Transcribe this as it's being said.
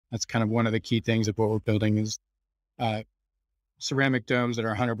That's kind of one of the key things of what we're building is uh, ceramic domes that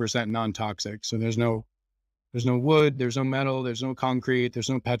are 100% non-toxic. So there's no wood, there's no metal, there's no concrete, there's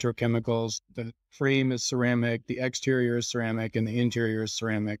no petrochemicals. The frame is ceramic, the exterior is ceramic, and the interior is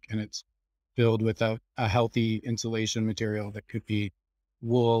ceramic, and it's filled with a healthy insulation material that could be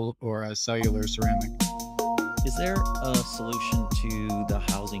wool or a cellular ceramic. Is there a solution to the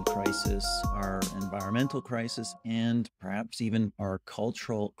housing crisis, our environmental crisis, and perhaps even our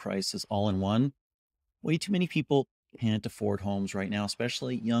cultural crisis all in one? Way too many people can't afford homes right now,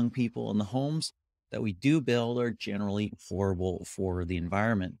 especially young people, and the homes that we do build are generally affordable for the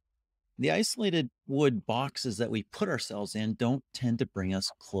environment. The isolated wood boxes that we put ourselves in don't tend to bring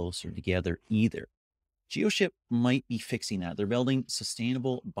us closer together either. Geoship might be fixing that. They're building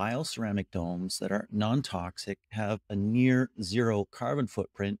sustainable bioceramic domes that are non toxic, have a near zero carbon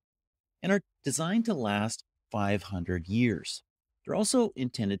footprint, and are designed to last 500 years. They're also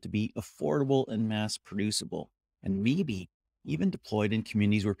intended to be affordable and mass producible, and maybe even deployed in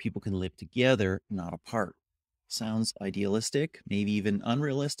communities where people can live together, not apart. Sounds idealistic, maybe even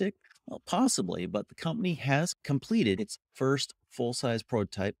unrealistic? Well, possibly, but the company has completed its first full size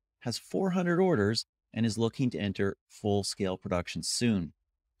prototype, has 400 orders, and is looking to enter full scale production soon.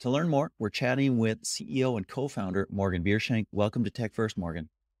 To learn more, we're chatting with CEO and co founder Morgan Bierschenk. Welcome to TechFirst, Morgan.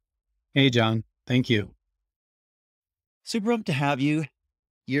 Hey, John. Thank you. Super pumped to have you.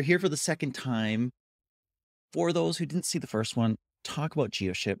 You're here for the second time. For those who didn't see the first one, talk about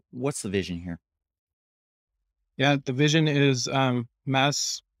Geoship. What's the vision here? Yeah, the vision is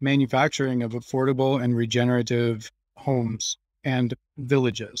mass manufacturing of affordable and regenerative homes and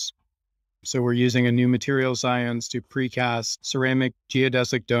villages. So we're using a new material science to precast ceramic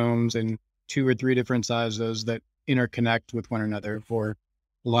geodesic domes in 2 or 3 different sizes that interconnect with one another for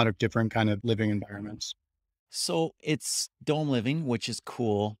a lot of different kind of living environments. So it's dome living, which is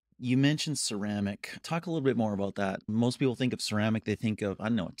cool. You mentioned ceramic. Talk a little bit more about that. Most people think of ceramic, they think of, I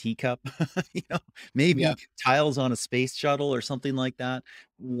don't know, a teacup, you know, Yeah. maybe tiles on a space shuttle or something like that.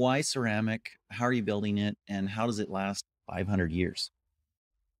 Why ceramic? How are you building it? And how does it last 500 years?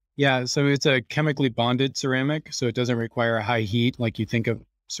 Yeah. So it's a chemically bonded ceramic. So it doesn't require a high heat like you think of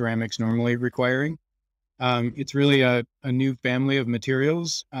ceramics normally requiring. It's really a new family of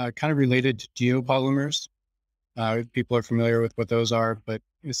materials, kind of related to geopolymers. If people are familiar with what those are, but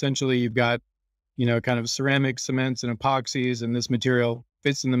essentially you've got, kind of ceramic cements and epoxies, and this material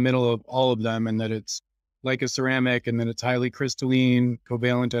fits in the middle of all of them, and that it's like a ceramic, and then it's highly crystalline,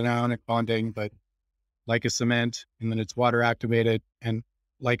 covalent and ionic bonding, but like a cement, and then it's water activated, and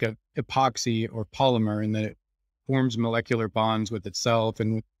like a epoxy or polymer, and that it forms molecular bonds with itself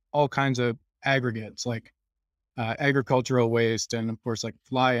and with all kinds of aggregates like agricultural waste, and of course like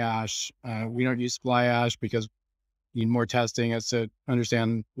fly ash. We don't use fly ash because need more testing as to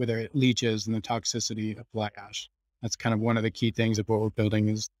understand whether it leaches and the toxicity of fly ash. That's kind of one of the key things of what we're building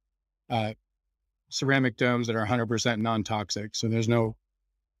is uh, ceramic domes that are 100% non-toxic. So there's no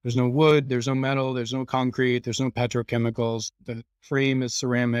wood, there's no metal, there's no concrete, there's no petrochemicals. The frame is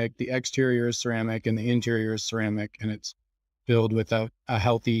ceramic, the exterior is ceramic, and the interior is ceramic, and it's filled with a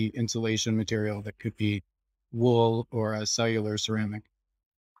healthy insulation material that could be wool or a cellular ceramic.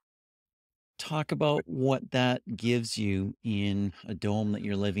 Talk about what that gives you in a dome that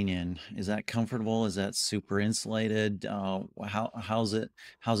you're living in. Is that comfortable? Is that super insulated? How's it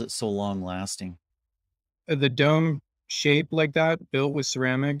so long lasting? The dome shape like that, built with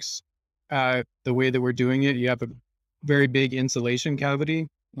ceramics, the way that we're doing it, you have a very big insulation cavity.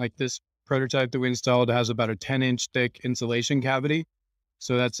 Like this prototype that we installed has about a 10-inch thick insulation cavity.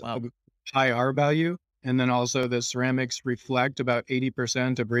 So that's a Wow. high R value. And then also the ceramics reflect about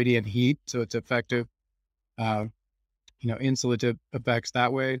 80% of radiant heat. So it's effective, uh, insulative effects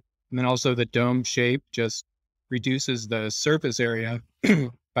that way. And then also the dome shape just reduces the surface area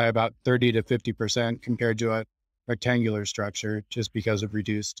by about 30 to 50% compared to a rectangular structure just because of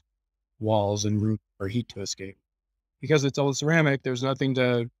reduced walls and roof or heat to escape. Because it's all ceramic, there's nothing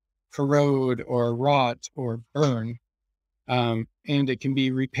to corrode or rot or burn. And it can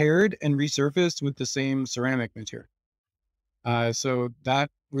be repaired and resurfaced with the same ceramic material. So that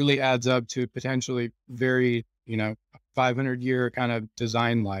really adds up to potentially very, 500-year kind of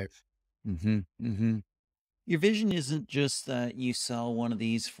design life. Hmm. Your vision isn't just that you sell one of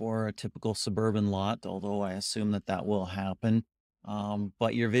these for a typical suburban lot, although I assume that that will happen.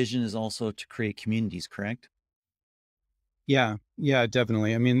 But your vision is also to create communities, correct? Yeah, yeah,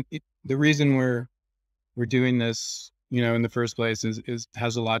 definitely. I mean, the reason we're doing this, in the first place is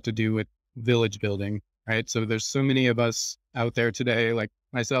has a lot to do with village building, right? So there's so many of us out there today, like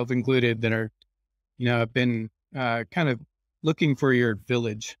myself included, that are, have been kind of looking for your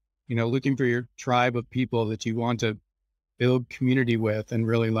village. looking for your tribe of people that you want to build community with and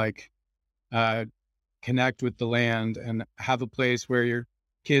really like, uh, connect with the land and have a place where your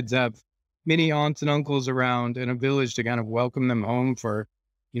kids have many aunts and uncles around and a village to kind of welcome them home for,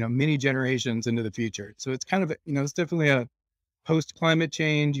 many generations into the future. So it's kind of, it's definitely a post climate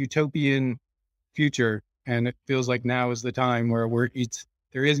change utopian future. And it feels like now is the time where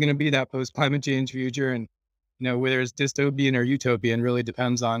there is going to be that post climate change future. And, whether it's dystopian or utopian really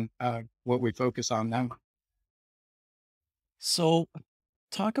depends on what we focus on now. So,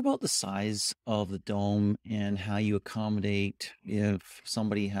 talk about the size of the dome and how you accommodate if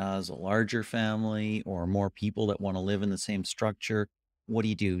somebody has a larger family or more people that want to live in the same structure. What do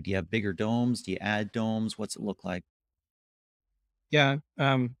you do? Do you have bigger domes? Do you add domes? What's it look like? Yeah.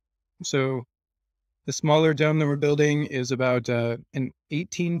 So the smaller dome that we're building is about an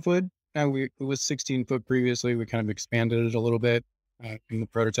 18-foot. Now it was 16 foot previously. We kind of expanded it a little bit in the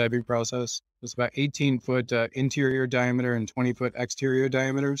prototyping process. It's about 18 foot interior diameter and 20-foot exterior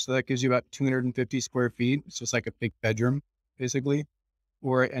diameter. So that gives you about 250 square feet. It's just like a big bedroom, basically.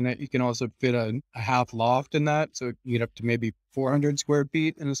 You can also fit a half loft in that. So you get up to maybe 400 square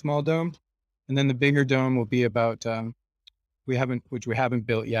feet in a small dome. And then the bigger dome will be about, which we haven't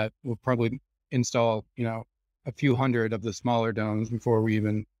built yet. We'll probably install, a few hundred of the smaller domes before we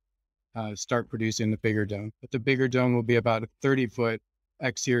even start producing the bigger dome. But the bigger dome will be about a 30-foot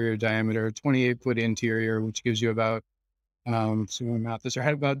exterior diameter, 28-foot interior, which gives you about, so my math is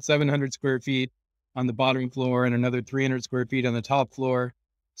right, about 700 square feet on the bottom floor and another 300 square feet on the top floor.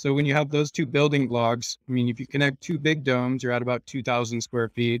 So when you have those two building blocks, I mean, if you connect two big domes, you're at about 2,000 square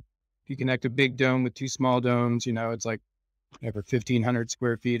feet. If you connect a big dome with two small domes, it's like over 1,500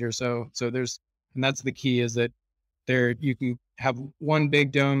 square feet or so. And that's the key, is that you can have one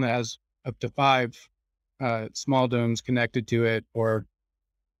big dome that has up to five small domes connected to it, or,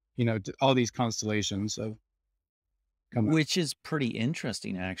 all these constellations of come up. Which is pretty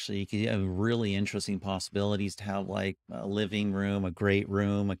interesting, actually, because you have really interesting possibilities to have like a living room, a great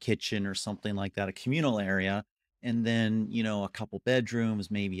room, a kitchen, or something like that, a communal area. And then, a couple bedrooms,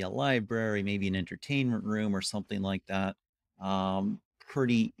 maybe a library, maybe an entertainment room or something like that.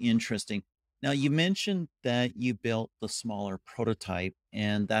 Pretty interesting. Now, you mentioned that you built the smaller prototype,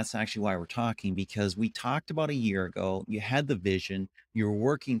 and that's actually why we're talking, because we talked about a year ago. You had the vision, you were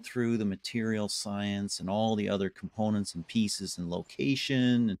working through the material science and all the other components and pieces and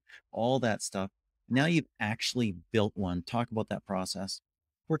location and all that stuff. Now you've actually built one. Talk about that process.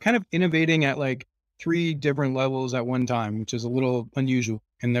 We're kind of innovating at like three different levels at one time, which is a little unusual,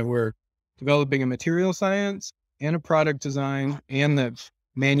 in that we're developing a material science and a product design and the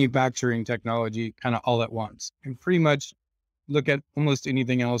manufacturing technology kind of all at once. And pretty much look at almost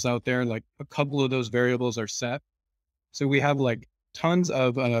anything else out there, like a couple of those variables are set. So we have like tons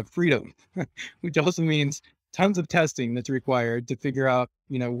of freedom, which also means tons of testing that's required to figure out,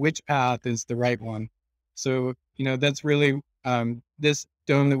 which path is the right one. So, that's really this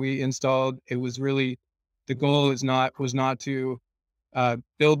dome that we installed. It was really, the goal was not to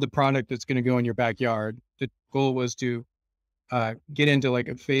build the product that's going to go in your backyard. The goal was to get into like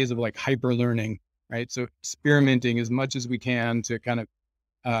a phase of like hyper learning, right? So experimenting as much as we can to kind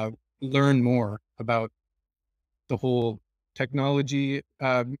of learn more about the whole technology,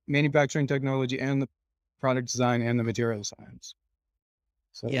 manufacturing technology, and the product design and the material science.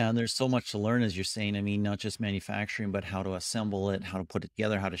 So Yeah, and there's so much to learn, as you're saying. I mean, not just manufacturing, but how to assemble it, how to put it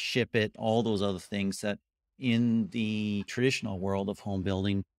together, how to ship it, all those other things that in the traditional world of home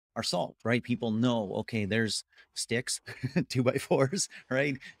building are solved, right? People know, okay, there's sticks, two by fours,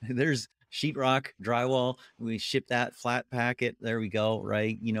 right? There's sheetrock, drywall. We ship that, flat packet. There we go,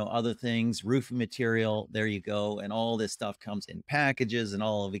 right? Other things, roofing material. There you go. And all this stuff comes in packages and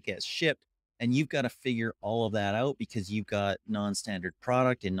all of it gets shipped. And you've got to figure all of that out because you've got non-standard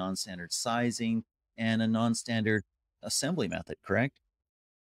product and non-standard sizing and a non-standard assembly method, correct?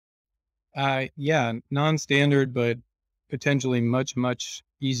 yeah, non-standard, but potentially much, much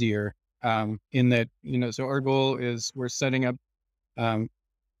easier, in that, so our goal is we're setting up um,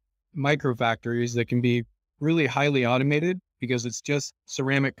 micro factories that can be really highly automated because it's just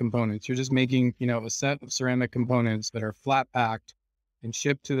ceramic components. You're just making, a set of ceramic components that are flat packed and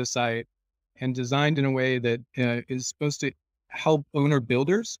shipped to the site and designed in a way that is supposed to help owner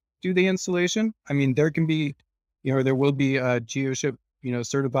builders do the installation. I mean, there will be Geoship,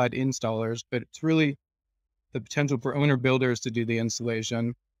 certified installers, but it's really the potential for owner builders to do the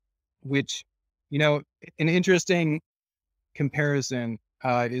installation, which, an interesting comparison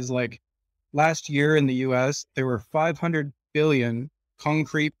is like last year in the US, there were 500 billion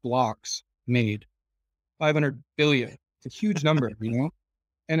concrete blocks made. 500 billion. It's a huge number,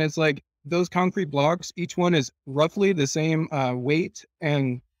 And it's like those concrete blocks, each one is roughly the same weight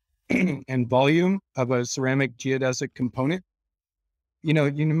and and volume of a ceramic geodesic component. You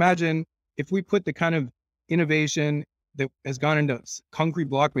can imagine if we put the kind of innovation that has gone into concrete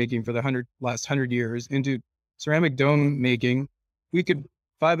block making for the last 100 years into ceramic dome making, we could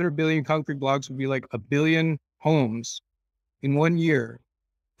 500 billion concrete blocks would be like a billion homes in 1 year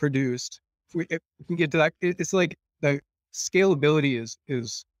produced. If we can get to that, it's like the scalability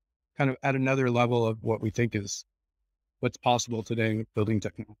is kind of at another level of what we think is what's possible today with building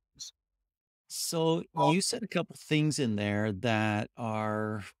technologies. So you said a couple things in there that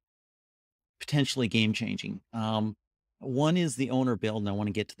are potentially game changing. One is the owner build, and I want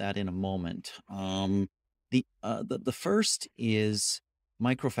to get to that in a moment. The first is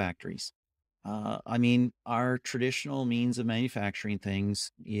microfactories. I mean, our traditional means of manufacturing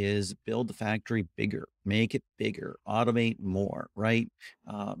things is build the factory bigger, make it bigger, automate more, right?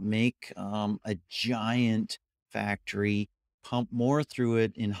 Make a giant factory, pump more through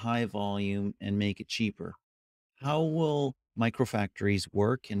it in high volume, and make it cheaper. How will microfactories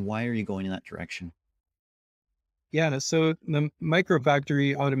work, and why are you going in that direction? Yeah, so the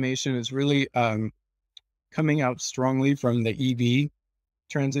microfactory automation is really coming out strongly from the EV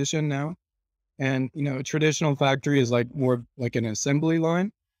transition now. And a traditional factory is like more like an assembly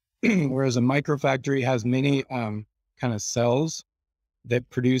line, whereas a microfactory has many kind of cells that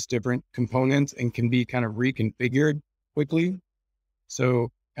produce different components and can be kind of reconfigured quickly.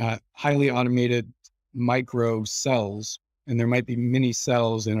 So highly automated micro cells, and there might be many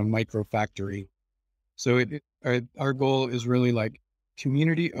cells in a microfactory. So our goal is really like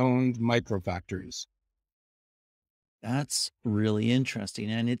community owned microfactories. That's really interesting.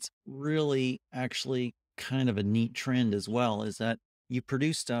 And it's really actually kind of a neat trend as well, is that you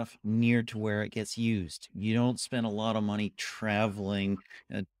produce stuff near to where it gets used. You don't spend a lot of money traveling,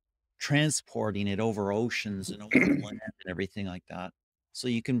 uh, transporting it over oceans and over land and everything like that. So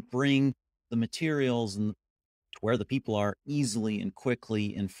you can bring the materials and to where the people are easily and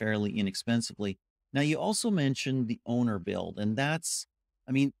quickly and fairly inexpensively. Now, you also mentioned the owner build, and that's,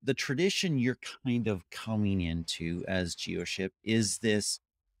 I mean, the tradition you're kind of coming into as Geoship is this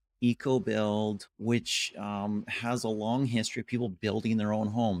eco build, which has a long history of people building their own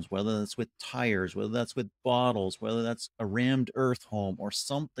homes, whether that's with tires, whether that's with bottles, whether that's a rammed earth home or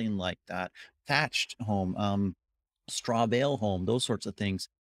something like that, thatched home. Straw bale home, those sorts of things.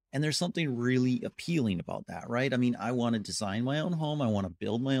 And there's something really appealing about that, right? I mean, I want to design my own home, I want to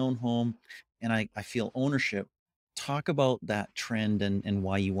build my own home, and I feel ownership. Talk about that trend and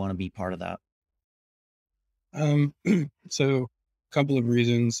why you want to be part of that. Um, so a couple of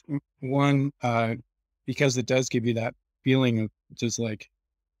reasons. One, because it does give you that feeling of just like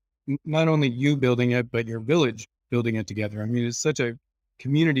not only you building it, but your village building it together. I mean, it's such a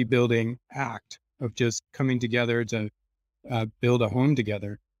community building act of just coming together to build a home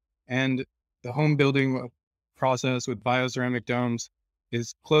together. And the home building process with bioceramic domes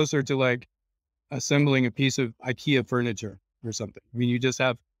is closer to like assembling a piece of IKEA furniture or something. I mean, you just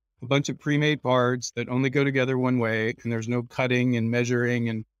have a bunch of pre-made parts that only go together one way, and there's no cutting and measuring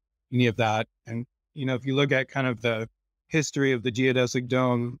and any of that. And if you look at kind of the history of the geodesic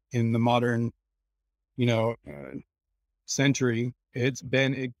dome in the modern, you know, uh, century,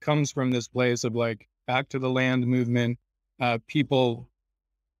 it comes from this place of like back to the land movement, people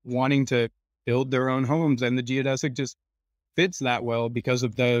wanting to build their own homes, and the geodesic just fits that well because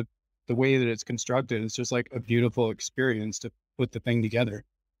of the way that it's constructed. It's just like a beautiful experience to put the thing together.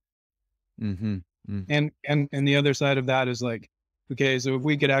 Mm-hmm. Mm. And the other side of that is like, okay, so if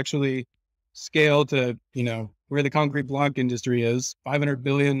we could actually scale to, where the concrete block industry is, 500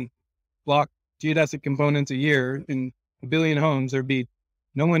 billion block geodesic components a year in a billion homes, there'd be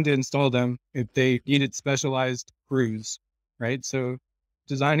no one to install them if they needed specialized crews, right? So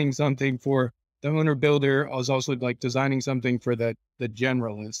designing something for the owner builder is also like designing something for the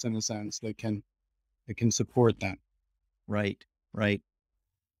generalist in a sense that can support that. Right, right.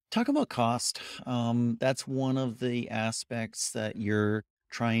 Talk about cost. That's one of the aspects that you're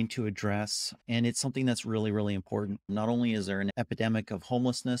trying to address. And it's something that's really, really important. Not only is there an epidemic of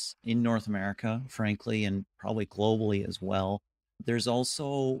homelessness in North America, frankly, and probably globally as well, there's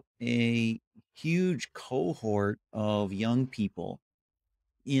also a huge cohort of young people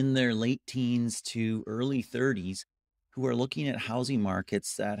in their late teens to early 30s who are looking at housing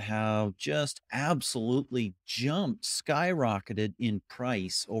markets that have just absolutely jumped, skyrocketed in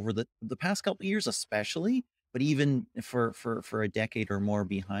price over the past couple of years, especially, but even for a decade or more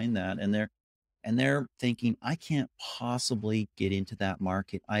behind that. And they're thinking, I can't possibly get into that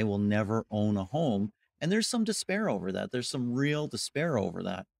market. I will never own a home. And there's some despair over that. There's some real despair over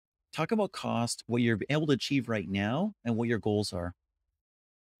that. Talk about cost, what you're able to achieve right now, and what your goals are.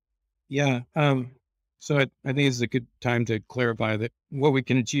 Yeah. So I think it's a good time to clarify that what we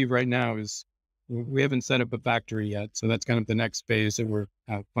can achieve right now is we haven't set up a factory yet. So that's kind of the next phase that we're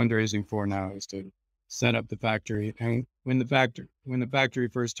fundraising for now is to set up the factory. And when the factory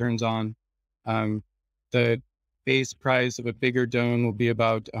first turns on, um, the base price of a bigger dome will be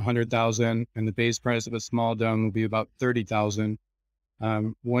about 100,000, and the base price of a small dome will be about 30,000.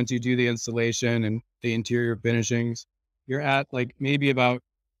 Once you do the installation and the interior finishings, you're at like maybe about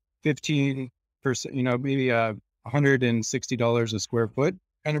 15%, maybe $160 a square foot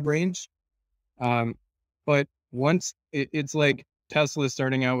kind of range. But once it's like Tesla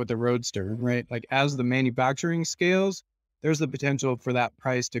starting out with the Roadster, right? Like as the manufacturing scales, there's the potential for that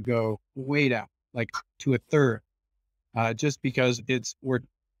price to go way down, like to a third, just because we're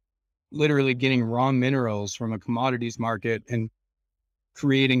literally getting raw minerals from a commodities market and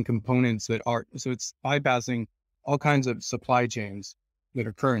creating components so it's bypassing all kinds of supply chains that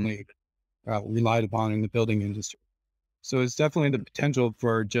are currently relied upon in the building industry. So it's definitely the potential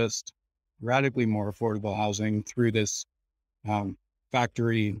for just radically more affordable housing through this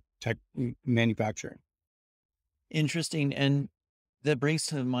factory tech manufacturing. Interesting. And that brings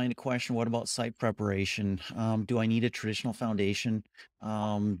to mind a question. What about site preparation? Do I need a traditional foundation?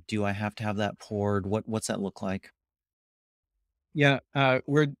 Do I have to have that poured? What's that look like? Yeah,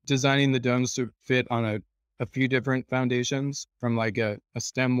 we're designing the domes to fit on a few different foundations, from like a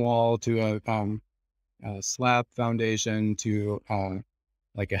stem wall to a slab foundation to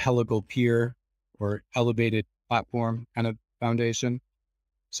like a helical pier or elevated platform kind of foundation.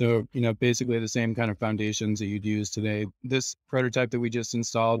 So, basically the same kind of foundations that you'd use today. This prototype that we just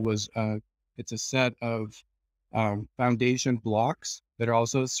installed it's a set of foundation blocks that are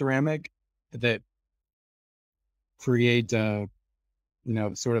also ceramic that create,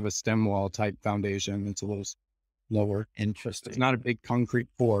 sort of a stem wall type foundation. It's a little lower. It's Interesting. not a big concrete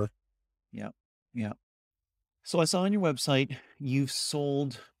pour. Yeah. Yeah. So I saw on your website you've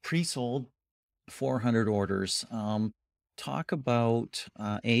pre-sold 400 orders. Talk about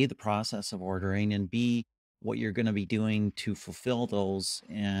A, the process of ordering, and B, what you're going to be doing to fulfill those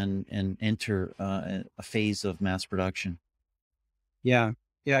and enter a phase of mass production. Yeah.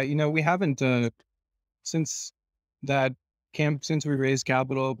 Yeah. We haven't, since that since we raised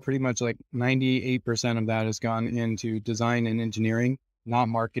capital, pretty much like 98% of that has gone into design and engineering, not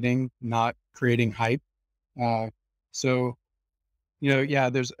marketing, not creating hype. Uh, so, yeah,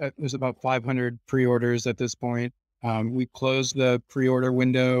 there's about 500 pre-orders at this point. We closed the pre-order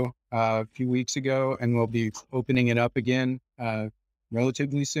window a few weeks ago, and we'll be opening it up again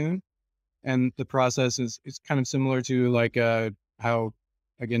relatively soon. And the process is kind of similar to like how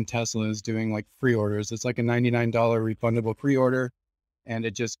again Tesla is doing like pre-orders. It's like a $99 refundable pre-order, and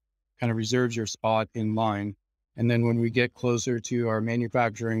it just kind of reserves your spot in line. And then when we get closer to our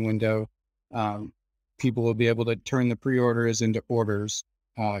manufacturing window, um, people will be able to turn the pre-orders into orders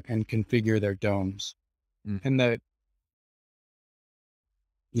and configure their domes. Mm. And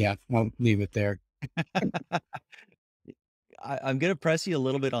yeah, I'll leave it there. I'm going to press you a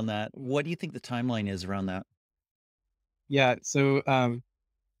little bit on that. What do you think the timeline is around that? Yeah, so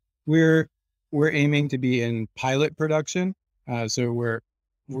we're we're aiming to be in pilot production. So we're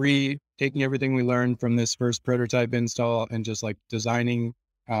taking everything we learned from this first prototype install and just like designing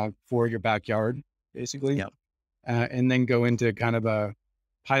for your backyard, basically, Yeah. and then go into kind of a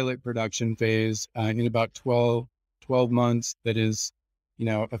pilot production phase in about 12 months. That is,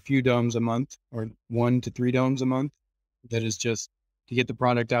 a few domes a month or 1 to 3 domes a month. That is just to get the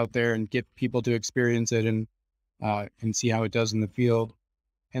product out there and get people to experience it and see how it does in the field.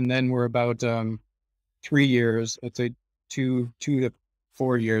 And then we're about 3 years, let's say 2 to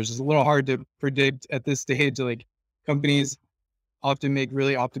 4 years. It's a little hard to predict at this stage. Like companies often make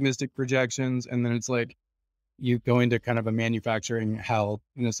really optimistic projections, and then it's like you go into kind of a manufacturing hell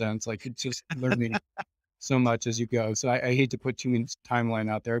in a sense. Like it's just learning so much as you go. So I hate to put too much timeline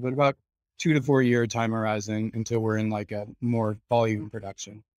out there, but about 2 to 4 year time horizon until we're in like a more volume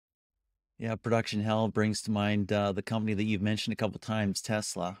production. Yeah, production hell brings to mind the company that you've mentioned a couple times,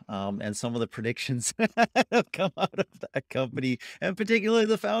 Tesla, and some of the predictions that have come out of that company, and particularly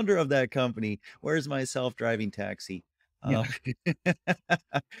the founder of that company. Where's my self-driving taxi? Yeah. Um,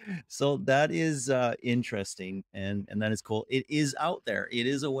 so that is interesting, and that is cool. It is out there. It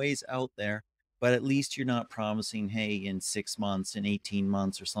is a ways out there, but at least you're not promising, hey, in 6 months, in 18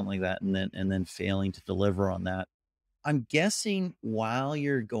 months, or something like that, and then failing to deliver on that. I'm guessing while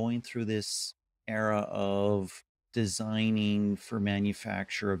you're going through this era of designing for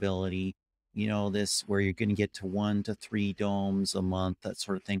manufacturability, this where you're going to get to 1 to 3 domes a month, that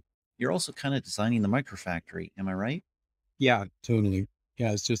sort of thing. You're also kind of designing the microfactory. Am I right? Yeah, totally.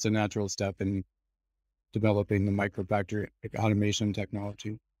 Yeah, it's just a natural step in developing the microfactory automation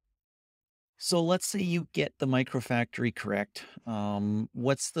technology. So let's say you get the microfactory correct.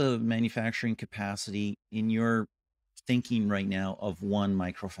 What's the manufacturing capacity in your thinking right now of one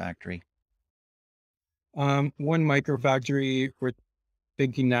microfactory? One microfactory we're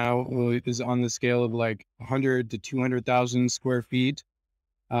thinking now is on the scale of like 100 to 200,000 square feet,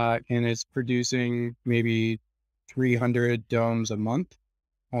 and it's producing maybe 300 domes a month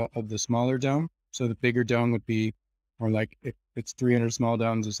of the smaller dome. So the bigger dome would be, or like if it's 300 small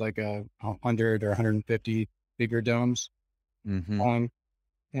domes, it's like a 100 or 150 bigger domes. Hmm. Um,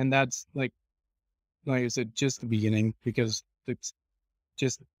 and that's like I said, just the beginning because it's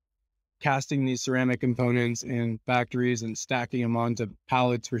just casting these ceramic components in factories and stacking them onto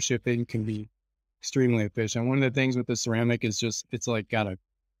pallets for shipping can be extremely efficient. One of the things with the ceramic is just it's like got a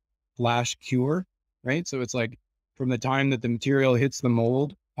flash cure, right? So it's like from the time that the material hits the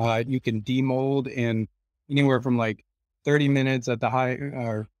mold, you can demold in anywhere from like 30 minutes at the high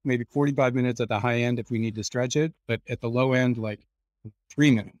or maybe 45 minutes at the high end if we need to stretch it, but at the low end, like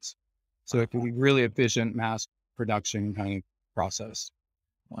 3 minutes. So it can be really efficient mass production kind of process.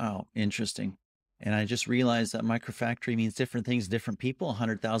 Wow, interesting. And I just realized that microfactory means different things to different people.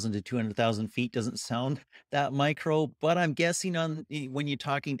 100,000 to 200,000 feet doesn't sound that micro, but I'm guessing when you're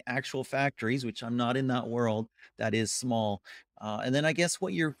talking actual factories, which I'm not in that world, that is small. And then I guess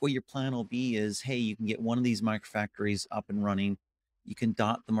what your plan will be is, hey, you can get one of these microfactories up and running. You can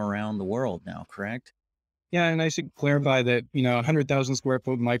dot them around the world now, correct? Yeah, and I should clarify that, 100,000 square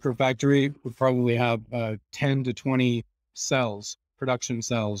foot microfactory would probably have 10 to 20 cells, production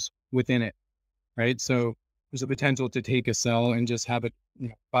cells within it, right? So there's a potential to take a cell and just have it,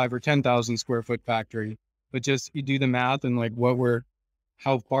 5 or 10,000 square foot factory. But just you do the math and like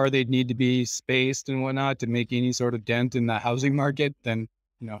how far they'd need to be spaced and whatnot to make any sort of dent in the housing market, then,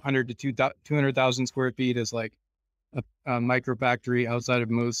 100 to 200,000 square feet is like a microfactory outside of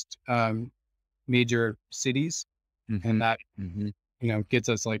most major cities, and Hmm. that Hmm. gets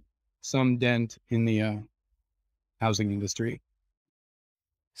us like some dent in the housing industry.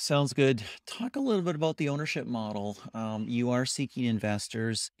 Sounds good. Talk a little bit about the ownership model. You are seeking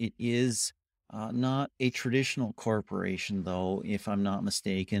investors. It is not a traditional corporation, though, if I'm not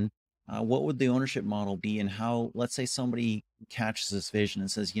mistaken. What would the ownership model be, and how, let's say somebody catches this vision and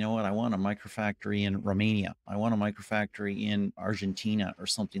says, you know what, I want a microfactory in Romania, I want a microfactory in Argentina, or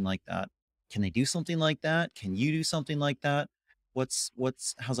something like that. Can they do something like that? Can you do something like that?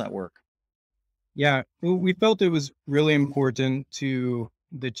 How's that work? Yeah, well, we felt it was really important to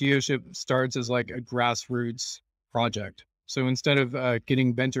the Geoship starts as like a grassroots project. So instead of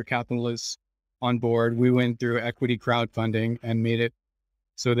getting venture capitalists on board, we went through equity crowdfunding and made it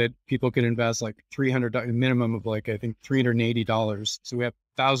so that people could invest like a minimum of like I think $380. So we have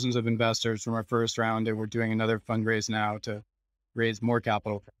thousands of investors from our first round, and we're doing another fundraise now to raise more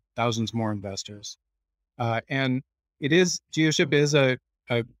capital, thousands more investors. And Geoship is a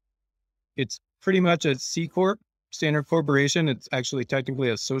it's pretty much a C corp standard corporation. It's actually technically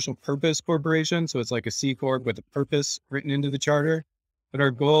a social purpose corporation, so it's like a C corp with a purpose written into the charter. But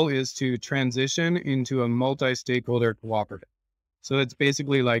our goal is to transition into a multi-stakeholder cooperative. So it's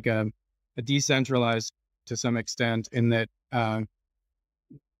basically like a decentralized to some extent in that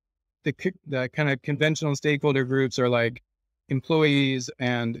the kind of conventional stakeholder groups are like employees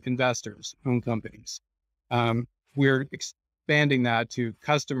and investors, own companies. We're expanding that to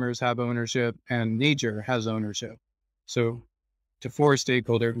customers have ownership and nature has ownership. So to four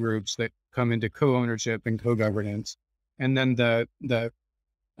stakeholder groups that come into co-ownership and co-governance. And then the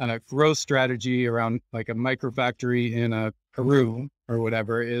growth strategy around like a microfactory in Peru or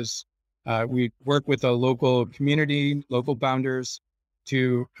whatever is we work with a local community, local founders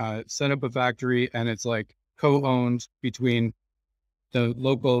to set up a factory, and it's like co-owned between the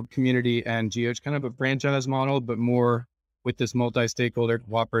local community and Geo. It's kind of a franchise model, but more with this multi-stakeholder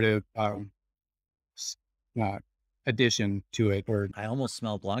cooperative s- uh, addition to it. Or I almost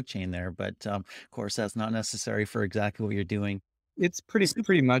smell blockchain there, but of course, that's not necessary for exactly what you're doing. it's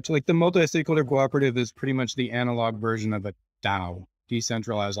pretty much like the multi-stakeholder cooperative is pretty much the analog version of a DAO,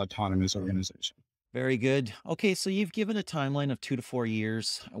 decentralized autonomous organization. Very good. Okay, so you've given a timeline of 2 to 4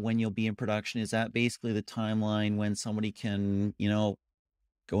 years when you'll be in production. Is that basically the timeline when somebody can,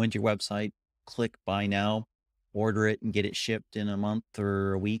 go into your website, click buy now, order it, and get it shipped in a month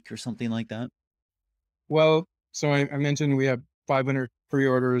or a week or something like that? Well, so I mentioned we have 500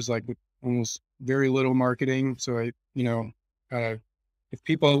 pre-orders, like with almost very little marketing. So uh, if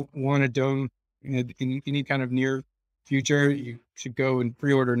people want a dome in any kind of near future, you should go and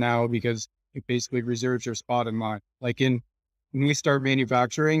pre-order now because it basically reserves your spot in line. Like when we start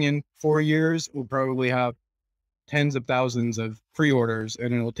manufacturing in 4 years, we'll probably have tens of thousands of pre-orders,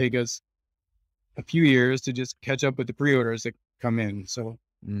 and it'll take us a few years to just catch up with the pre-orders that come in. So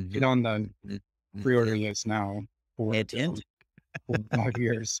get Mhm. on the Mhm. pre-order list now for Hint, hint. 5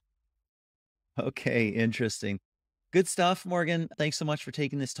 years. Okay, interesting. Good stuff, Morgan. Thanks so much for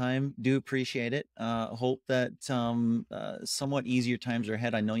taking this time. Do appreciate it. Hope that somewhat easier times are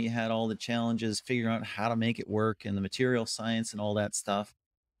ahead. I know you had all the challenges figuring out how to make it work and the material science and all that stuff.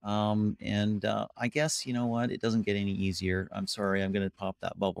 I guess you know what? It doesn't get any easier. I'm sorry. I'm going to pop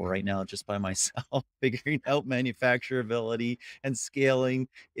that bubble right now just by myself. Figuring out manufacturability and scaling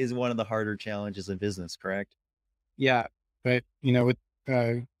is one of the harder challenges in business, correct? Yeah, but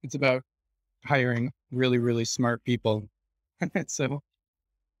it's about hiring really, really smart people. So,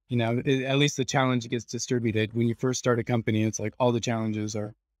 at least the challenge gets distributed. When you first start a company, it's like all the challenges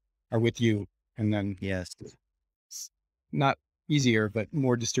are with you, and then Yes. it's not easier, but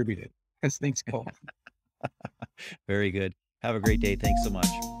more distributed as things go. Very good. Have a great day. Thanks so much.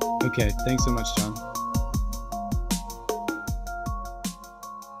 Okay, thanks so much, John.